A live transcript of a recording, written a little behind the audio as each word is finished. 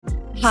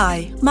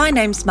Hi, my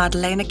name's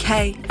Madalena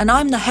Kay, and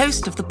I'm the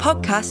host of the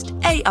podcast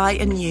AI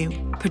and You,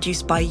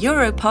 produced by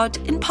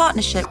Europod in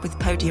partnership with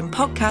Podium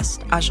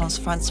Podcast, Agence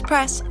France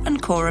Presse, and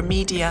Cora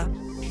Media.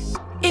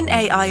 In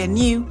AI and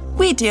You,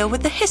 we deal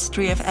with the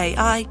history of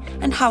AI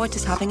and how it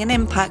is having an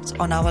impact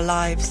on our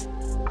lives.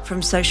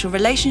 From social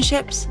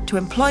relationships to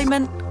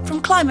employment,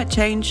 from climate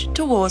change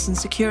to wars and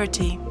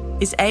security.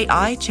 Is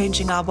AI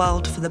changing our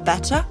world for the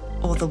better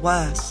or the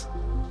worse?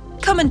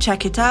 Come and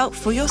check it out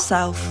for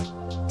yourself.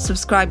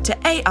 Subscribe to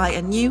AI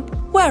and You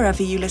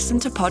wherever you listen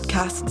to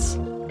podcasts.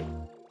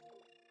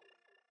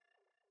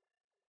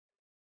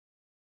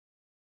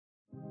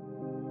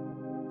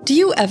 Do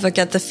you ever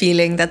get the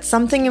feeling that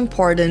something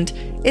important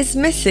is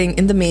missing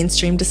in the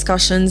mainstream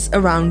discussions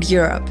around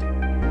Europe?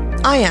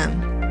 I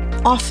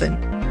am, often.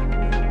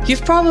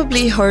 You've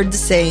probably heard the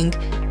saying,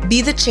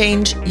 be the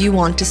change you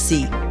want to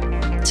see.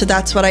 So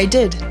that's what I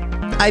did.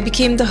 I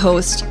became the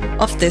host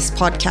of this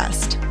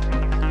podcast.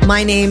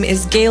 My name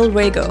is Gail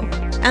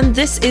Rago, and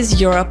this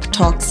is Europe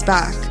Talks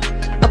Back,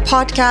 a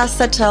podcast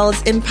that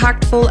tells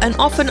impactful and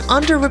often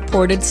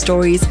underreported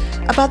stories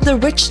about the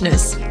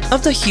richness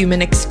of the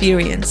human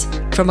experience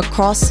from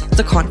across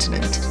the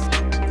continent.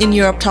 In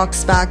Europe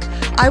Talks Back,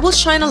 I will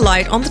shine a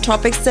light on the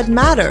topics that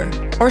matter,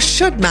 or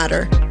should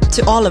matter,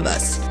 to all of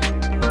us.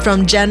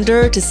 From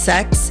gender to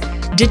sex,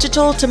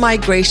 digital to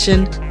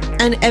migration,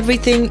 and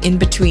everything in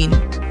between.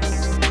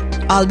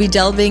 I'll be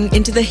delving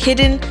into the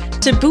hidden,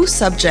 taboo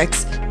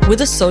subjects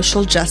with a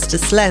social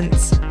justice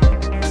lens.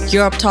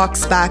 Europe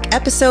Talks Back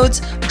episodes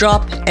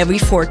drop every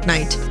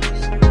fortnight,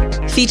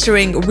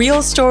 featuring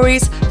real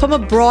stories from a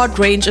broad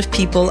range of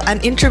people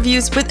and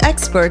interviews with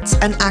experts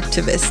and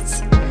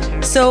activists.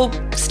 So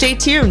stay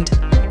tuned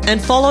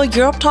and follow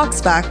Europe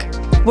Talks Back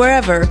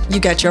wherever you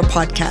get your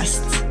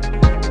podcasts.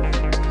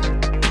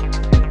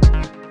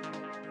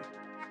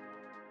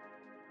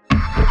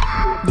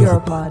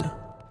 Europod.